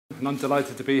and I'm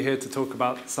delighted to be here to talk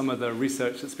about some of the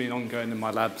research that's been ongoing in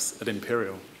my labs at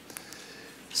Imperial.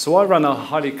 So I run a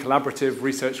highly collaborative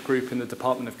research group in the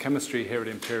Department of Chemistry here at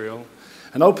Imperial,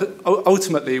 and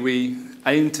ultimately we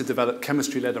aim to develop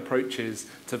chemistry-led approaches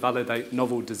to validate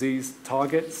novel disease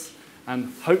targets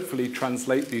and hopefully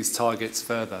translate these targets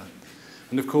further.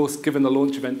 And of course, given the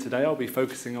launch event today, I'll be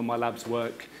focusing on my lab's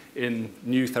work in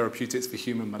new therapeutics for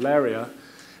human malaria,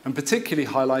 and particularly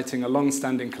highlighting a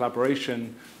long-standing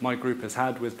collaboration my group has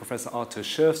had with Professor Arthur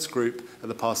Schurf's group at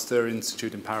the Pasteur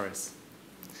Institute in Paris.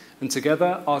 And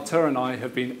together, Arthur and I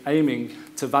have been aiming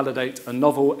to validate a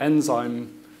novel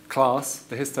enzyme class,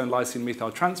 the histone lysine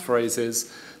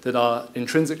methyltransferases, that are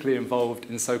intrinsically involved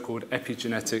in so-called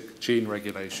epigenetic gene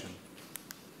regulation.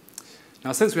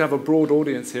 Now, since we have a broad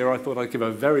audience here, I thought I'd give a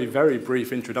very, very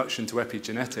brief introduction to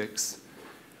epigenetics.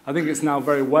 I think it's now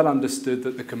very well understood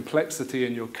that the complexity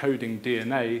in your coding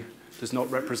DNA does not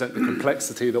represent the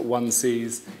complexity that one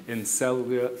sees in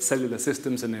cellular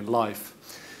systems and in life.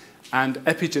 And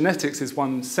epigenetics is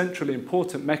one centrally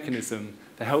important mechanism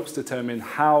that helps determine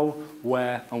how,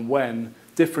 where, and when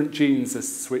different genes are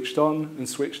switched on and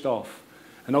switched off.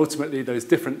 And ultimately, those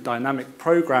different dynamic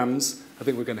programs, I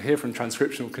think we're going to hear from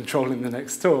transcriptional control in the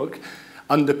next talk,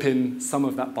 underpin some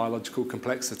of that biological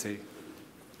complexity.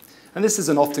 And this is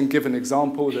an often given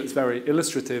example that's very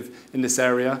illustrative in this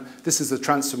area. This is the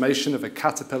transformation of a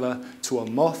caterpillar to a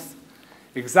moth.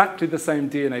 Exactly the same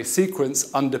DNA sequence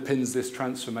underpins this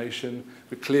transformation,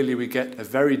 but clearly we get a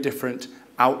very different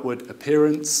outward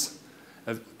appearance,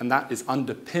 and that is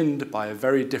underpinned by a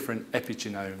very different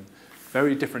epigenome,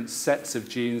 very different sets of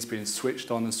genes being switched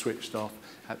on and switched off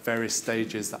at various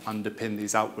stages that underpin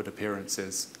these outward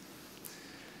appearances.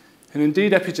 And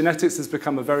indeed, epigenetics has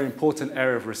become a very important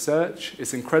area of research.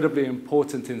 It's incredibly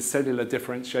important in cellular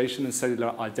differentiation and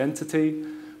cellular identity,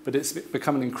 but it's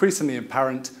becoming increasingly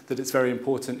apparent that it's very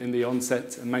important in the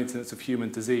onset and maintenance of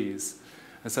human disease.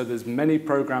 And so there's many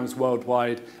programs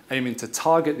worldwide aiming to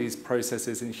target these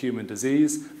processes in human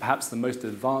disease, perhaps the most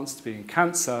advanced being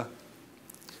cancer.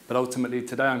 But ultimately,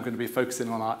 today I'm going to be focusing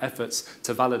on our efforts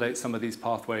to validate some of these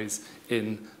pathways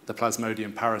in the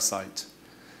Plasmodium parasite.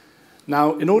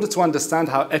 Now, in order to understand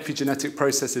how epigenetic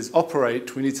processes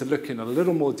operate, we need to look in a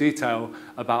little more detail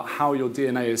about how your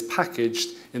DNA is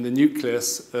packaged in the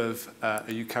nucleus of a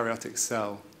eukaryotic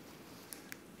cell.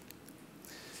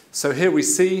 So here we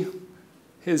see,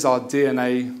 here's our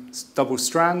DNA double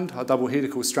strand, our double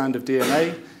helical strand of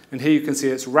DNA, and here you can see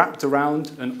it's wrapped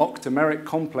around an octameric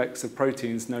complex of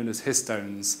proteins known as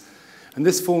histones. And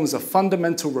this forms a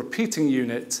fundamental repeating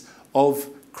unit of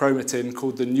chromatin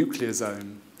called the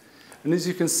nucleosome. And as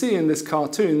you can see in this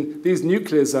cartoon, these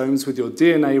nucleosomes with your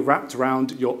DNA wrapped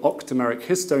around your octameric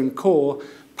histone core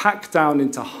pack down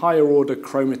into higher order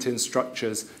chromatin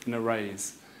structures in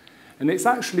arrays. And it's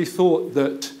actually thought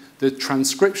that the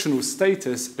transcriptional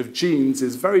status of genes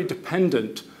is very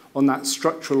dependent on that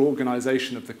structural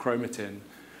organization of the chromatin.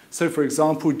 So for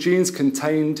example, genes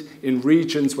contained in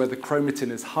regions where the chromatin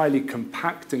is highly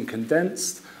compact and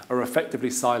condensed are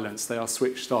effectively silenced, they are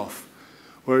switched off.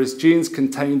 Whereas genes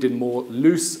contained in more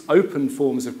loose, open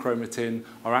forms of chromatin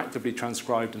are actively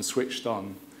transcribed and switched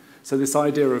on. So this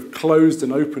idea of closed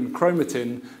and open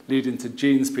chromatin leading to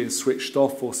genes being switched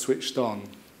off or switched on.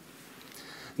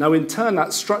 Now, in turn,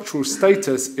 that structural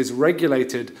status is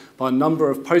regulated by a number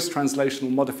of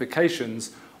post-translational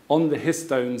modifications on the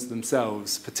histones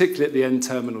themselves, particularly at the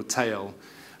N-terminal tail.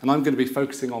 And I'm going to be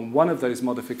focusing on one of those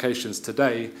modifications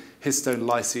today, histone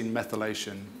lysine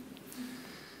methylation.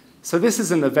 So this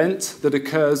is an event that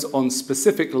occurs on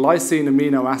specific lysine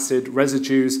amino acid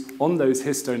residues on those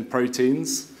histone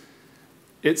proteins.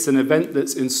 It's an event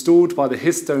that's installed by the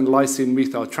histone lysine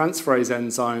methyltransferase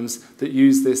enzymes that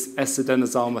use this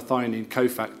S-adenosyl methionine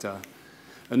cofactor.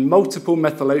 And multiple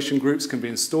methylation groups can be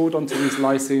installed onto these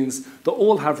lysines that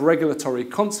all have regulatory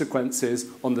consequences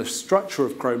on the structure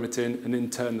of chromatin and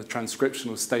in turn the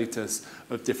transcriptional status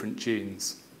of different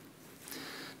genes.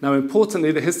 Now,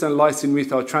 importantly, the histone lysine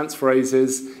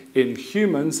methyltransferases in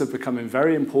humans have become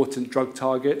very important drug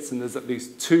targets, and there's at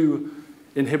least 2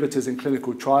 inhibitors in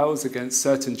clinical trials against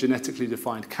certain genetically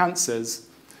defined cancers.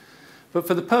 But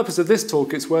for the purpose of this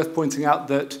talk, it's worth pointing out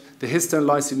that the histone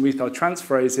lysine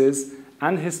methyltransferases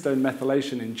and histone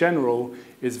methylation in general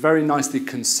is very nicely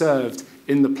conserved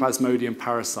in the Plasmodium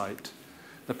parasite.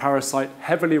 The parasite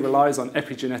heavily relies on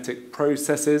epigenetic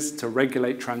processes to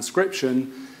regulate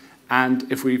transcription.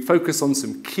 And if we focus on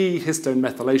some key histone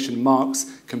methylation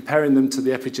marks, comparing them to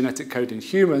the epigenetic code in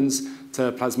humans,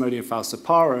 to Plasmodium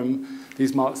falciparum,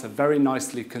 these marks are very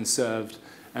nicely conserved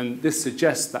And this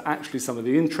suggests that actually some of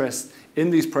the interest in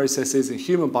these processes in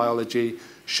human biology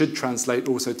should translate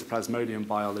also to plasmodium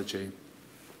biology.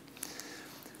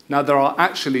 Now, there are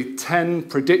actually 10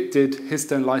 predicted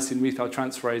histone lysine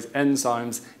methyltransferase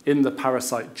enzymes in the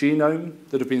parasite genome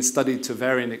that have been studied to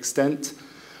varying extent.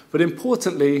 But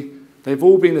importantly, they've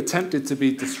all been attempted to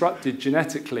be disrupted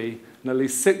genetically, and at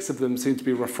least 6 of them seem to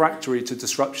be refractory to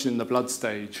disruption in the blood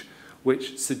stage,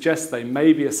 which suggests they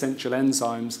may be essential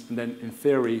enzymes and then, in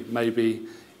theory, may be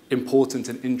important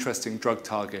and interesting drug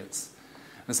targets.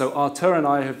 And so Artur and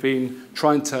I have been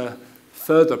trying to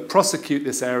further prosecute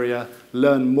this area,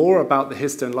 learn more about the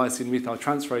histone lysine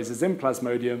methyltransferases in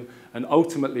Plasmodium, and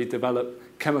ultimately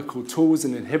develop chemical tools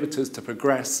and inhibitors to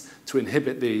progress to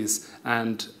inhibit these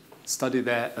and study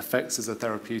their effects as a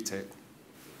therapeutic.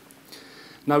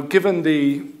 Now, given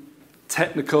the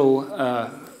technical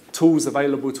tools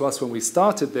available to us when we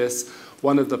started this,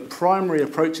 one of the primary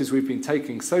approaches we've been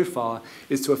taking so far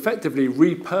is to effectively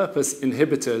repurpose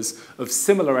inhibitors of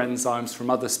similar enzymes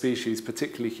from other species,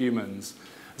 particularly humans.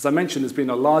 As I mentioned, there's been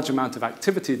a large amount of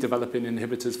activity developing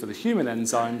inhibitors for the human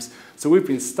enzymes, so we've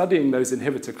been studying those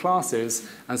inhibitor classes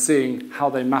and seeing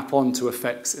how they map onto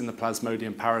effects in the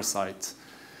Plasmodium parasite.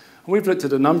 And we've looked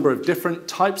at a number of different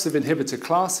types of inhibitor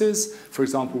classes. For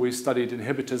example, we've studied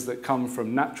inhibitors that come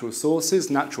from natural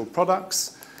sources, natural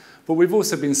products. But we've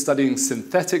also been studying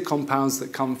synthetic compounds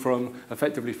that come from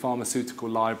effectively pharmaceutical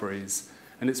libraries.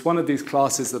 And it's one of these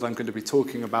classes that I'm going to be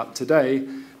talking about today,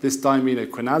 this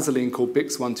diaminoquinazoline called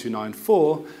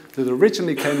BIX1294, that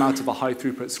originally came out of a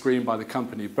high-throughput screen by the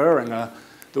company Boehringer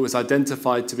that was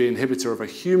identified to be an inhibitor of a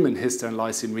human histone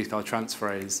lysine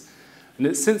methyltransferase. And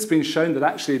it's since been shown that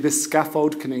actually this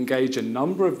scaffold can engage a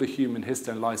number of the human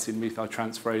histone lysine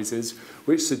methyltransferases,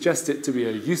 which suggest it to be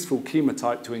a useful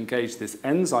chemotype to engage this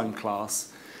enzyme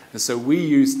class. And so we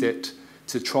used it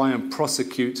to try and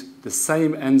prosecute the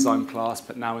same enzyme class,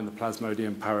 but now in the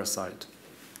Plasmodium parasite.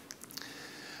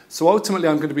 So ultimately,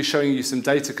 I'm going to be showing you some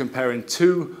data comparing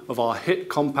 2 of our hit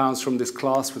compounds from this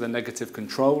class with a negative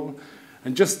control.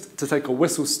 And just to take a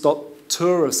whistle-stop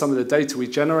tour of some of the data we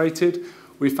generated,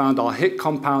 we found our hit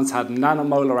compounds had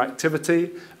nanomolar activity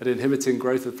at inhibiting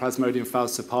growth of Plasmodium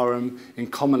falciparum in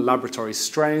common laboratory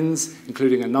strains,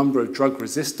 including a number of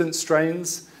drug-resistant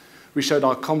strains. We showed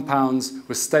our compounds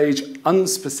were stage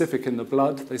unspecific in the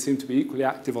blood. They seem to be equally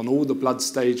active on all the blood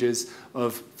stages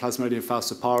of Plasmodium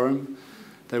falciparum.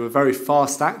 They were very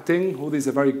fast-acting. All these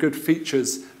are very good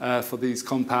features for these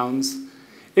compounds.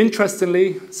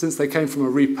 Interestingly, since they came from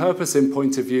a repurposing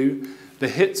point of view, the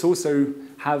hits also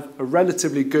have a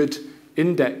relatively good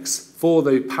index for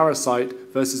the parasite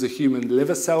versus a human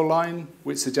liver cell line,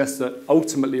 which suggests that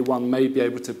ultimately one may be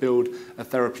able to build a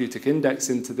therapeutic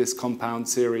index into this compound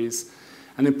series.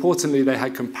 And importantly, they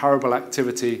had comparable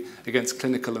activity against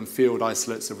clinical and field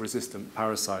isolates of resistant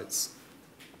parasites.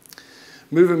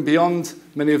 Moving beyond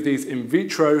many of these in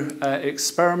vitro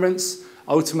experiments,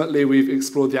 ultimately we've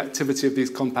explored the activity of these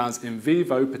compounds in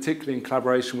vivo, particularly in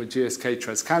collaboration with GSK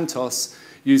Trescantos,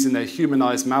 using their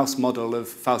humanized mouse model of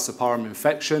falciparum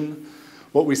infection.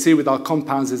 What we see with our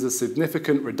compounds is a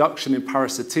significant reduction in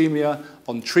parasitemia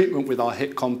on treatment with our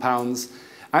hit compounds.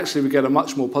 Actually, we get a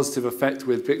much more positive effect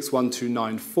with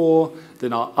BIX1294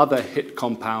 than our other hit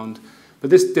compound.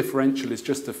 But this differential is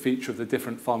just a feature of the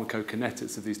different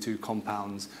pharmacokinetics of these 2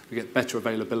 compounds. We get better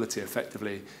availability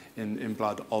effectively in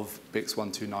blood of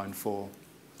BIX1294.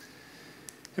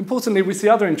 Importantly, we see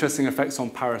other interesting effects on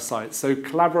parasites. So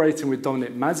collaborating with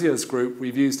Dominique Mazia's group,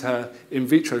 we've used her in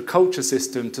vitro culture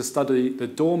system to study the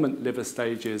dormant liver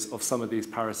stages of some of these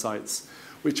parasites,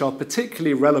 which are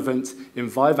particularly relevant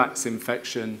in vivax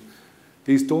infection.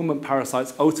 These dormant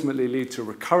parasites ultimately lead to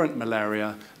recurrent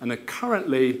malaria and are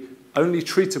currently only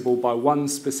treatable by one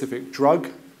specific drug.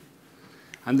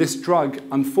 And this drug,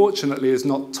 unfortunately, is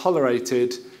not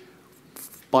tolerated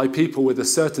by people with a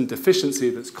certain deficiency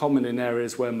that's common in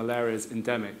areas where malaria is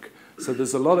endemic. So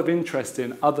there's a lot of interest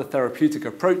in other therapeutic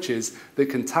approaches that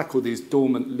can tackle these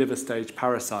dormant liver stage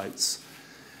parasites.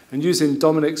 And using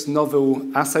Dominique's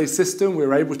novel assay system, we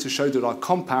were able to show that our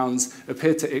compounds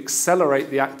appear to accelerate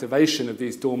the activation of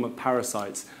these dormant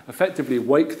parasites, effectively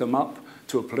wake them up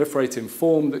to a proliferating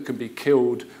form that can be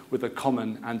killed with a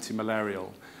common antimalarial.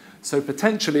 So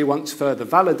potentially, once further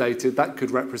validated, that could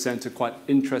represent a quite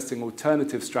interesting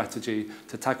alternative strategy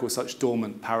to tackle such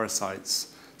dormant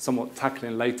parasites, somewhat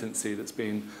tackling latency that's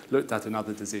been looked at in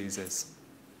other diseases.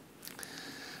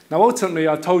 Now, ultimately,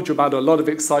 I've told you about a lot of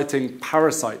exciting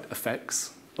parasite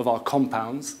effects of our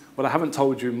compounds. What I haven't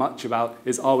told you much about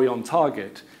is, are we on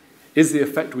target? is the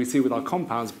effect we see with our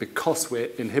compounds because we're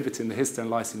inhibiting the histone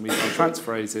lysine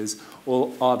methyltransferases,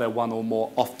 or are there one or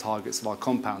more off-targets of our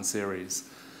compound series?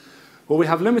 Well, we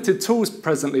have limited tools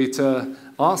presently to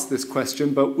ask this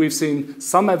question, but we've seen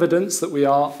some evidence that we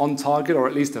are on target, or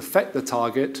at least affect the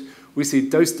target. We see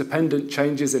dose-dependent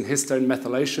changes in histone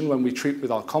methylation when we treat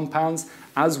with our compounds,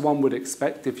 as one would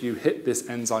expect if you hit this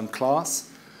enzyme class.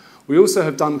 We also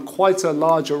have done quite a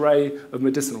large array of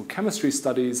medicinal chemistry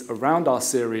studies around our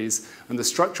series, and the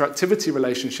structure-activity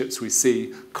relationships we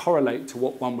see correlate to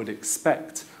what one would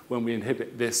expect when we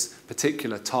inhibit this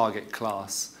particular target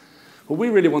class. But we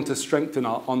really want to strengthen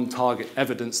our on-target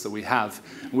evidence that we have,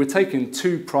 and we're taking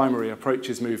two primary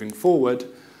approaches moving forward.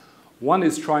 One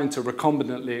is trying to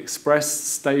recombinantly express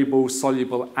stable,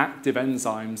 soluble, active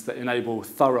enzymes that enable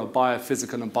thorough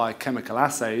biophysical and biochemical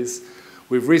assays.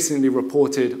 We've recently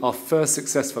reported our first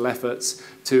successful efforts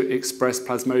to express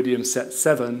Plasmodium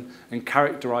set7 and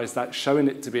characterize that, showing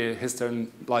it to be a histone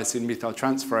lysine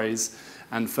methyltransferase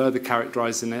and further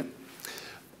characterizing it.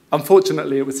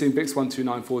 Unfortunately, it would seem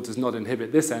BIX1294 does not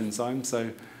inhibit this enzyme,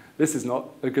 so this is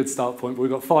not a good start point, but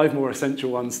we've got 5 more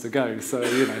essential ones to go. So,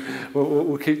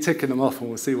 we'll keep ticking them off and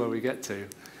we'll see where we get to.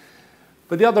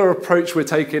 But the other approach we're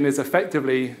taking is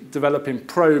effectively developing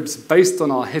probes based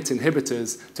on our HIT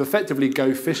inhibitors to effectively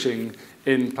go fishing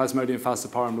in Plasmodium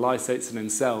falciparum lysates and in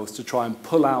cells to try and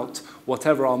pull out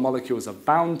whatever our molecules are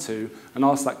bound to and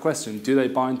ask that question, do they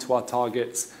bind to our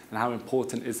targets, and how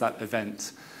important is that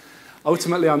event?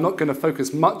 Ultimately, I'm not going to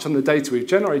focus much on the data we've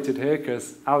generated here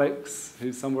because Alex,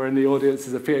 who's somewhere in the audience,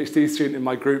 is a PhD student in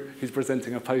my group who's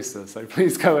presenting a poster. So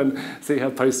please go and see her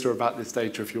poster about this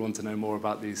data if you want to know more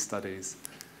about these studies.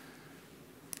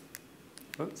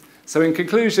 So in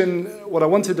conclusion, what I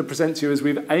wanted to present to you is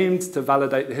we've aimed to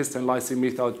validate the histone lysine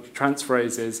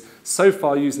methyltransferases so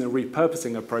far using a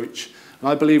repurposing approach. And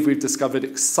I believe we've discovered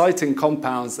exciting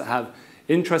compounds that have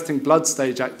interesting blood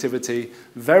stage activity,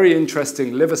 very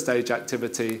interesting liver stage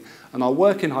activity, and our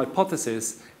working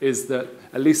hypothesis is that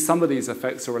at least some of these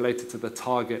effects are related to the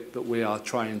target that we are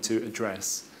trying to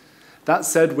address. That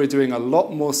said, we're doing a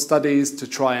lot more studies to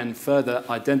try and further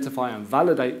identify and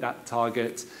validate that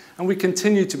target, and we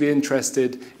continue to be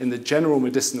interested in the general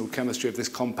medicinal chemistry of this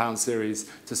compound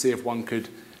series to see if one could,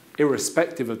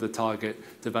 irrespective of the target,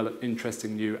 develop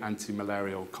interesting new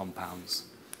anti-malarial compounds.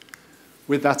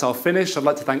 With that, I'll finish. I'd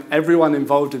like to thank everyone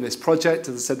involved in this project.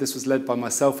 As I said, this was led by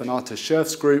myself and Arta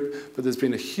Scherf's group, but there's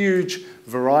been a huge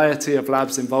variety of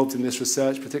labs involved in this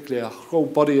research, particularly a whole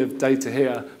body of data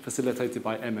here facilitated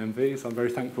by MMV, so I'm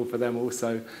very thankful for them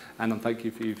also, and thank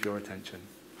you for your attention.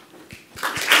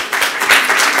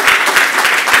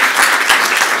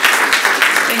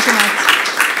 Thank you,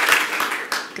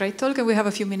 Matt. Great talk, and we have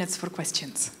a few minutes for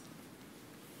questions.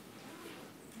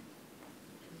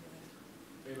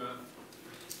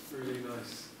 Really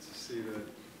nice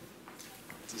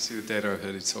to see the data I've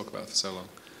heard you talk about for so long.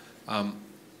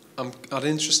 I'm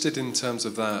interested in terms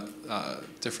of that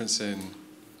difference in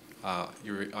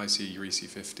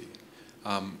IC50.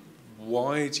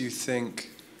 Why do you think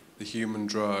the human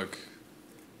drug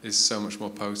is so much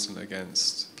more potent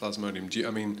against Plasmodium? Do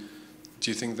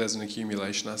you think there's an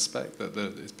accumulation aspect that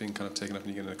it's being kind of taken up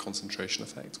and you get a concentration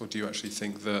effect, or do you actually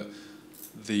think that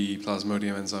the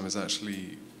Plasmodium enzyme is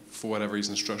actually, for whatever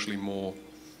reason, structurally more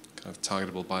kind of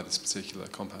targetable by this particular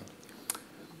compound?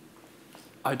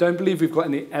 I don't believe we've got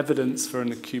any evidence for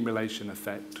an accumulation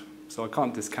effect. So I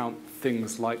can't discount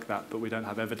things like that, but we don't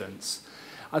have evidence.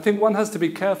 I think one has to be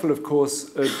careful, of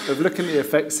course, of looking at the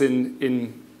effects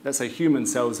in, let's say, human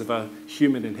cells of a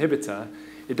human inhibitor.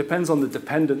 It depends on the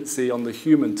dependency on the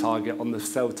human target, on the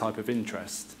cell type of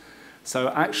interest. So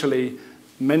actually,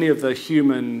 many of the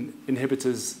human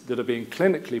inhibitors that are being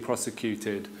clinically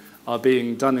prosecuted are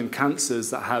being done in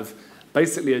cancers that have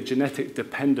basically a genetic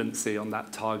dependency on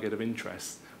that target of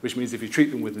interest, which means if you treat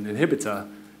them with an inhibitor,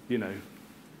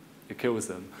 it kills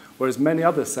them. Whereas many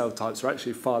other cell types are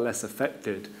actually far less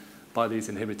affected by these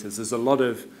inhibitors. There's a lot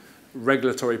of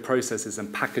regulatory processes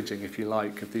and packaging, if you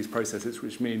like, of these processes,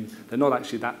 which mean they're not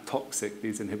actually that toxic,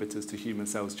 these inhibitors, to human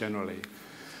cells generally.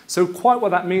 So quite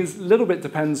what that means a little bit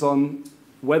depends on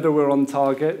whether we're on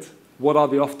target, what are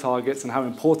the off-targets, and how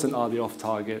important are the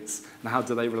off-targets, and how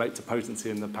do they relate to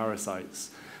potency in the parasites.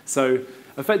 So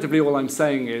effectively all I'm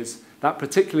saying is that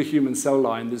particular human cell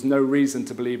line, there's no reason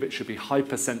to believe it should be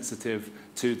hypersensitive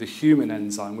to the human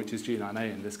enzyme, which is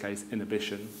G9A in this case,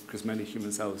 inhibition, because many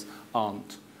human cells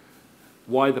aren't.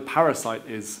 Why the parasite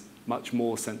is much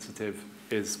more sensitive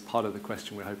is part of the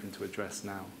question we're hoping to address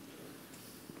now.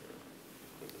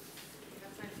 We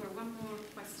have time for one more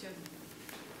question.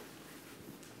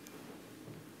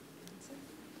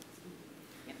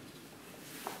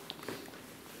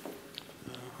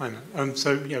 Hi, Matt.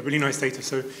 So, yeah, really nice data.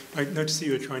 So I noticed that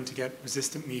you were trying to get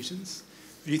resistant mutants.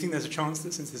 Do you think there's a chance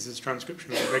that since this is a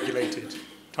transcriptional regulated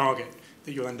target,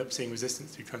 that you'll end up seeing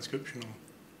resistance through transcriptional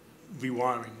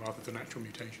rewiring rather than actual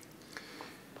mutation?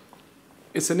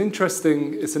 It's an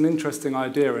interesting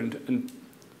idea, and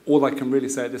all I can really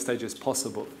say at this stage is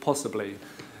possibly.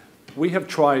 We have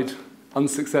tried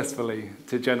unsuccessfully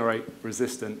to generate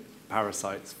resistant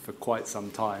parasites for quite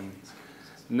some time.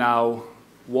 Now,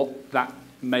 what that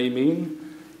may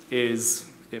mean is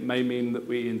it may mean that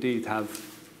we indeed have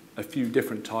a few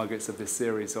different targets of this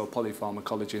series or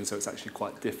polypharmacology, and so it's actually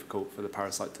quite difficult for the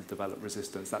parasite to develop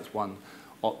resistance. That's one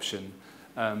option.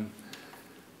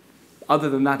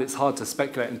 Other than that, it's hard to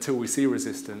speculate until we see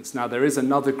resistance. Now, there is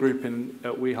another group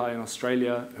at WEHI in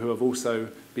Australia who have also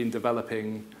been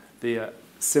developing the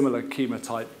similar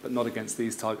chemotype, but not against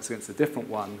these targets, against a different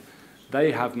one.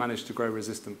 They have managed to grow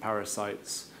resistant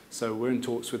parasites. So we're in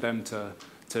talks with them to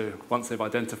once they've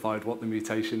identified what the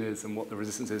mutation is and what the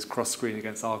resistance is, cross-screen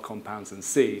against our compounds and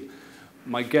see.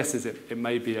 My guess is it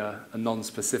may be a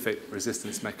non-specific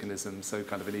resistance mechanism, so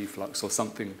kind of an efflux or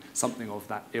something of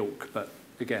that ilk. But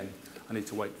again, I need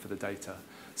to wait for the data.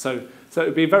 So it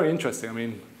would be very interesting. I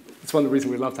mean, it's one of the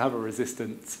reasons we'd love to have a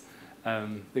resistance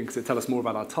thing, because it tell us more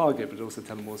about our target, but it also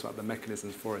tell us more about the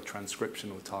mechanisms for a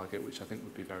transcriptional target, which I think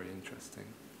would be very interesting.